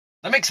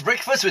The mixed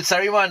breakfast with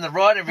Sarima and the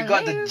Rod, and we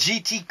got the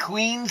GT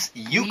Queens,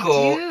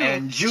 Yuko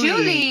and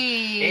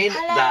Julie in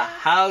the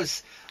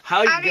house. How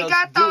are you girls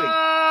doing?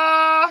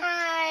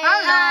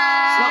 Hello.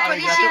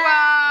 Konnichiwa.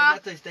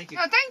 Arigato, thank you.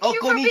 No, thank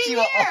you for being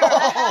here.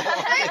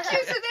 Thank you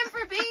to them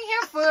for being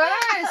here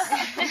first.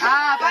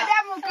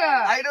 Padamu ke?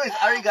 I know it's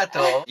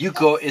arigato.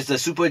 Yuko is the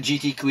Super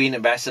GT Queen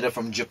ambassador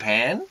from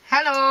Japan.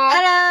 Hello.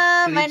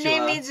 Hello, my Konnichiwa.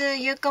 name is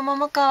Yuko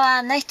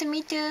Momokawa. Nice to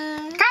meet you.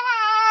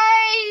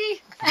 Kawaii.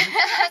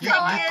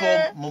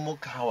 Yuko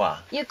Momokawa.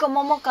 Yuko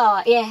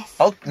Momokawa, yes.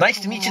 Oh, nice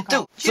to meet you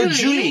too. So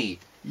Julie.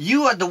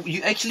 Julie,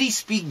 you actually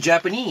speak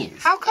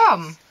Japanese. How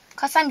come?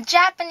 Because I'm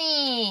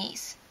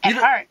Japanese You at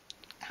don't- heart.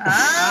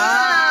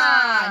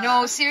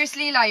 No,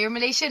 seriously, you're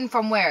Malaysian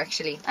from where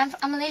actually?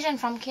 I'm Malaysian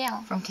from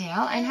KL. From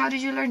KL. And how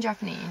did you learn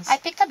Japanese? I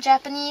picked up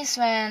Japanese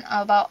when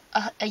about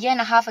a year and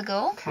a half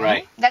ago.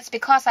 Right. That's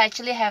because I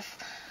actually have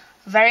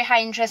very high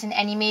interest in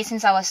anime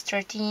since I was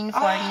 13,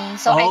 14.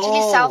 So I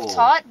actually Oh.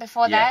 self-taught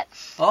before Yeah. that.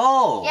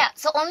 Oh. Yeah,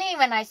 so only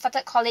when I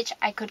started college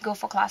I could go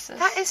for classes.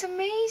 That is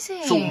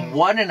amazing. So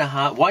 1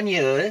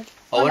 year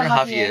or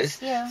 1.5 years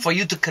yeah. for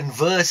you to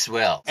converse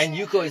well. And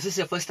Yuko, is this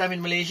your first time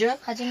in Malaysia?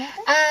 初め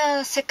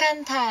て?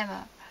 Second time.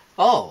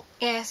 Oh,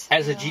 Yes.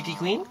 as a GT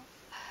Queen?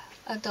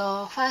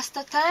 The first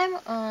time,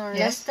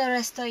 Yes.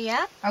 last year.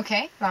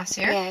 Okay, last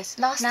year? Yes,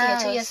 last year,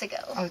 2 years ago.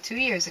 Oh, 2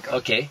 years ago.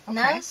 Okay.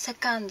 Now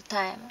second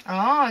time.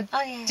 Oh,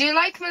 Oh yeah. do you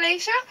like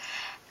Malaysia?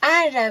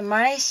 I love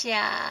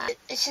Malaysia.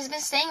 She's been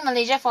staying in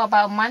Malaysia for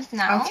about a month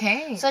now.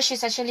 Okay. So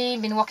she's actually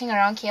been walking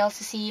around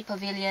KLCC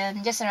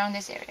Pavilion, just around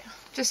this area.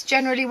 Just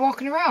generally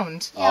walking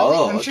around.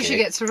 Oh, I'm sure she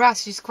okay. gets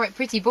harassed. She's quite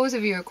pretty. Both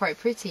of you are quite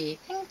pretty.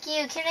 Thank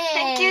you, kirei.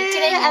 Thank you.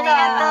 Kirei,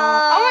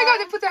 Oh my god,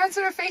 they put their hands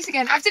on her face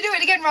again. I have to do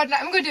it again, Rod.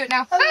 I'm going to do it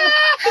now.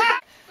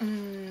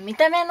 見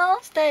た目の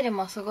スタイル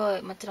もすご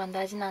いもちろん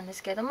大事なんで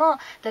すけども、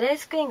レー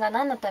スクイーンが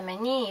何のため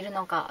にいる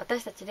のか、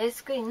私たちレー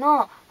スクイーン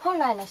の本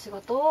来の仕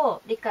事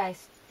を理解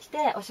して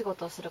お仕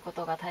事をするこ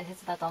とが大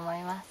切だと思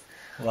います。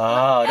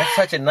 Wow, that's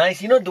such a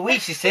nice... You know, the way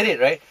she said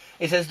it, right?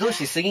 It's as though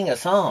she's singing a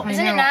song. I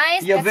Isn't it know.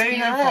 nice? Yeah, That's very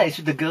beautiful. nice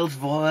with the girl's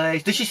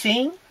voice. Does she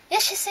sing?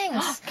 Yes, she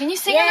sings. Can you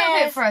sing a little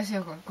bit Yes. for us,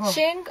 Yoko? Go.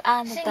 Sing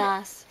and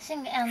dance.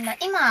 Sing and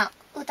今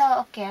歌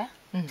は OK？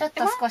 ちょっ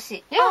と少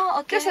し。 Yeah,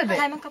 あ OK。 just a bit.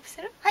 タイムカプ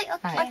セル？はい、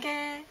OK。はい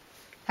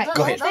OK。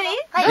 Go ahead.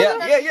 はい、 Yeah,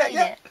 yeah,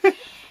 yeah, yeah.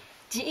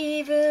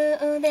 自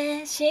分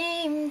で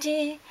信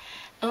じ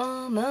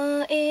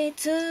思い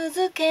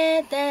続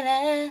けた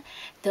ら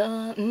ど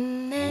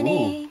んな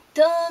に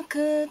遠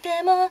く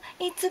でも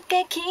いつか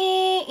き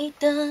っ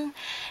と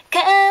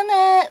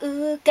叶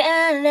うか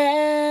ら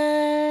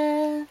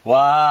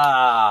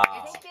Wow.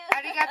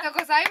 Arigatou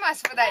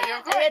gozaimasu for that,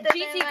 Yoko. Arigatou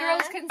GT gozaimasu.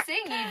 girls can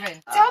sing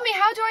even. Tell me,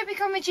 how do I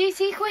become a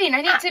GT queen?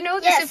 I need to know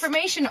this yes.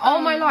 information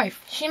all my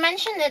life. She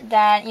mentioned it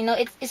that, you know,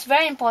 it's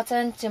very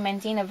important to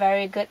maintain a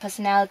very good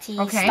personality,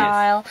 Okay.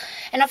 style.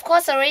 And of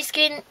course, a race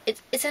queen,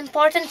 it's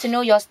important to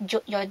know your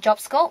job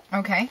scope.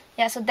 Okay.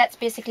 Yeah, so that's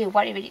basically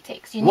what it really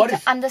takes. You What need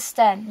is- to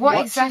understand What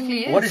What-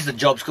 exactly is? What is the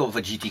job scope of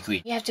a GT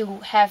Queen? you have to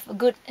have a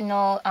good, you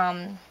know,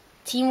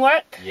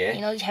 teamwork. Yeah.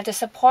 You know, you have to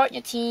support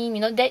your team.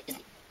 You know, that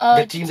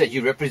The team that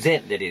you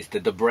represent, that is, the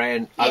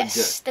brand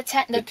yes, the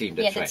team. the team,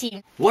 that's yeah, right. the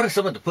team. What are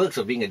some of the perks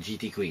of being a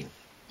GT Queen?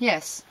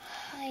 Yes.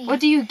 Hi. What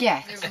do you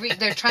get?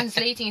 They're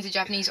translating into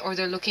Japanese, or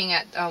they're looking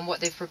at what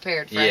they've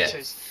prepared for Yeah.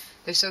 answers.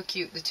 They're so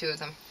cute, the two of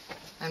them.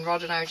 And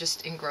Rod and I are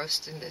just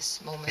engrossed in this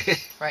moment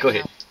right Go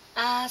ahead.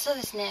 now. そう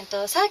ですね。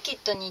サーキッ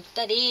トに行っ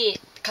たり、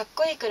かっ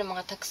こいい車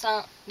がたくさ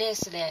んレー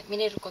スで見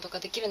れることが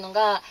できるの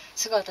が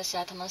すごい私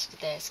は楽しく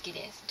て好き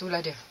です。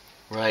 Tuladir.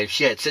 Right, if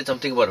she had said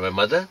something about my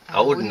mother, I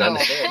Oh, wouldn't no.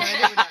 understand.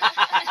 Neither would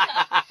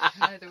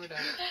I. Neither would I.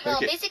 Well,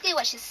 Okay. basically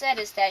what she said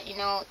is that, you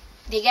know,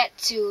 they get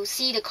to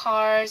see the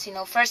cars, you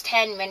know,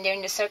 firsthand when they're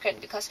in the circuit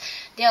because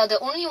they are the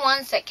only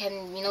ones that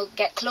can, you know,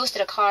 get close to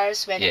the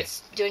cars when Yes.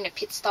 it's during the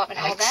pit stop and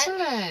all that.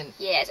 Excellent.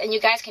 Yes, and you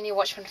guys can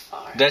watch from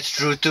far. That's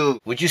true too.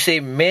 Would you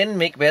say men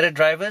make better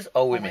drivers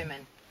or women?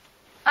 Women.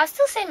 I'll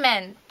still say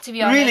men, to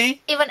be honest.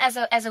 Really? Even as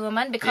a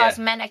woman, because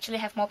Yeah. men actually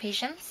have more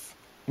patience.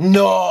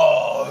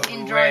 No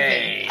In way.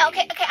 driving.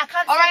 Okay, I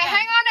can't All say right, that.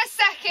 hang on a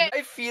second.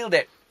 I feel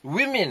that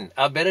women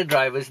are better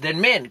drivers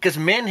than men because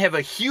men have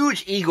a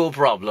huge ego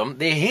problem.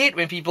 They hate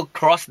when people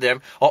cross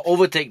them or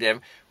overtake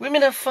them.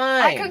 Women are I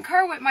fine.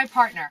 concur with my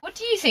partner. What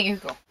do you think,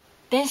 Yuko?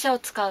 電車を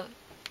使う。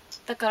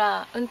だか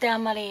ら運転あ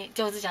んまり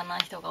上手じゃない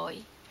人が多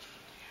い。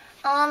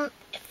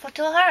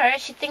To her,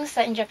 she thinks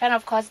that in Japan,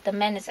 of course, the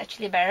men is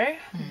actually better.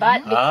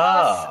 But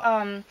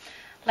because,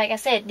 like I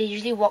said, they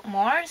usually walk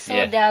more, so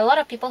Yeah. there are a lot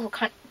of people who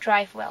can't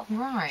drive well.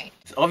 Right.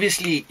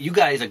 Obviously, you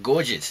guys are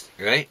gorgeous,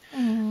 right?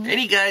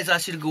 Any guys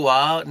ask you to go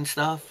out and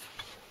stuff?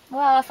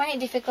 Well, I find it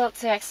difficult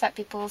to accept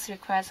people's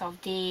requests of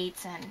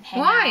dates and hangouts.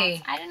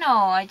 Why? I don't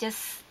know. I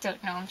just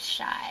don't know. I'm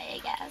shy, I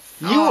guess.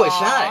 You were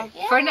shy.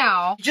 Yeah. For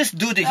now. You just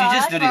do this. You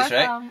just do this,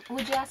 right?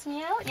 Would you ask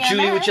me out?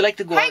 Julie, would you like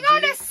to go Hang out?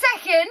 on Julie? a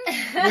second.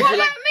 What you about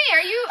like- me?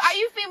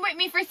 You've been with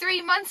me for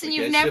 3 months and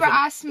you've Okay, never so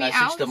asked me I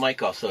out. switched the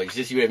mic off, so it's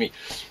just you and me.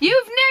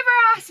 You've never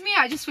asked me.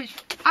 I just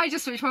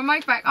switched my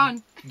mic back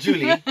on.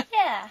 Julie,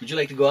 Yeah. would you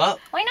like to go out?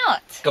 Why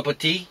not? Cup of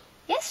tea?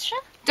 Yes, sure.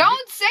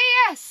 Don't say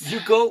yes.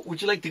 Yuko,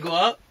 would you like to go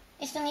out?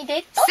 一緒にデ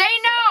ート Say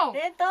no. デ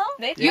ート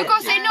デート You go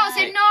say no.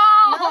 Say no.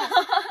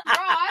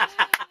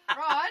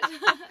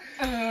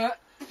 Rod.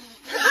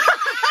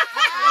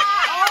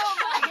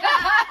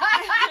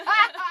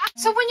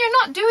 So when you're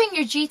not doing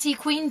your GT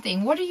Queen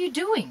thing, what are you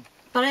doing?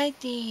 バラエ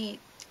ティ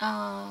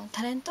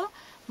タレント、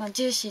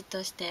重視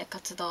として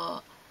活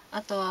動、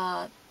あと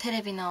はテ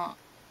レビの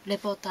レ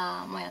ポータ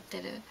ーもやっ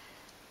てる、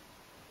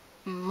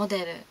モ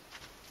デル、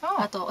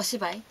あとお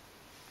芝居、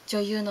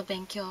女優の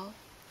勉強。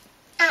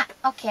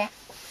 Okay.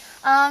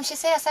 She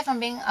said aside from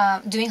being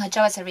doing her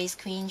job as a race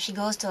queen, she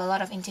goes to a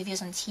lot of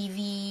interviews on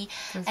TV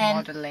There's and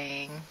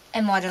modeling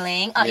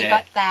modeling. Oh, you Yeah.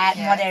 got that.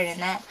 Yes. More there than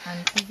that.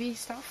 and TV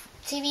stuff.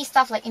 TV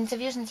stuff like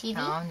interviews on TV.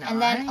 Oh,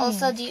 And then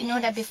also, nice. do you know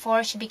that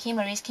before she became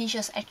a race queen, she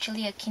was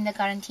actually a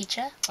kindergarten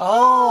teacher?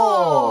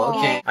 Oh,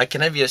 okay.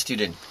 Can I be a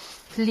student?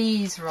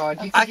 Please,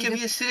 Rod. You I could can be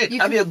be a student.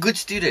 you I'll be could- a good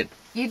student.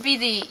 You'd be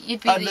the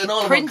I'll learn all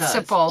about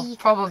principal,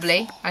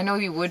 probably. I know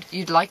you would.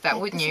 You'd like that,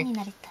 wouldn't you?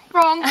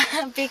 Wrong.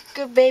 Big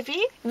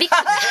baby? Big Big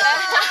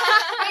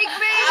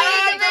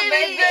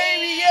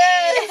baby.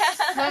 yes!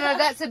 No,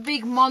 that's a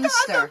big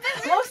monster.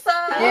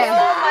 Monster! Yeah.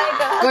 Oh my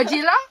god!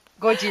 Godzilla?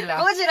 Godzilla.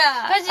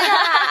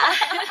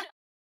 Godzilla!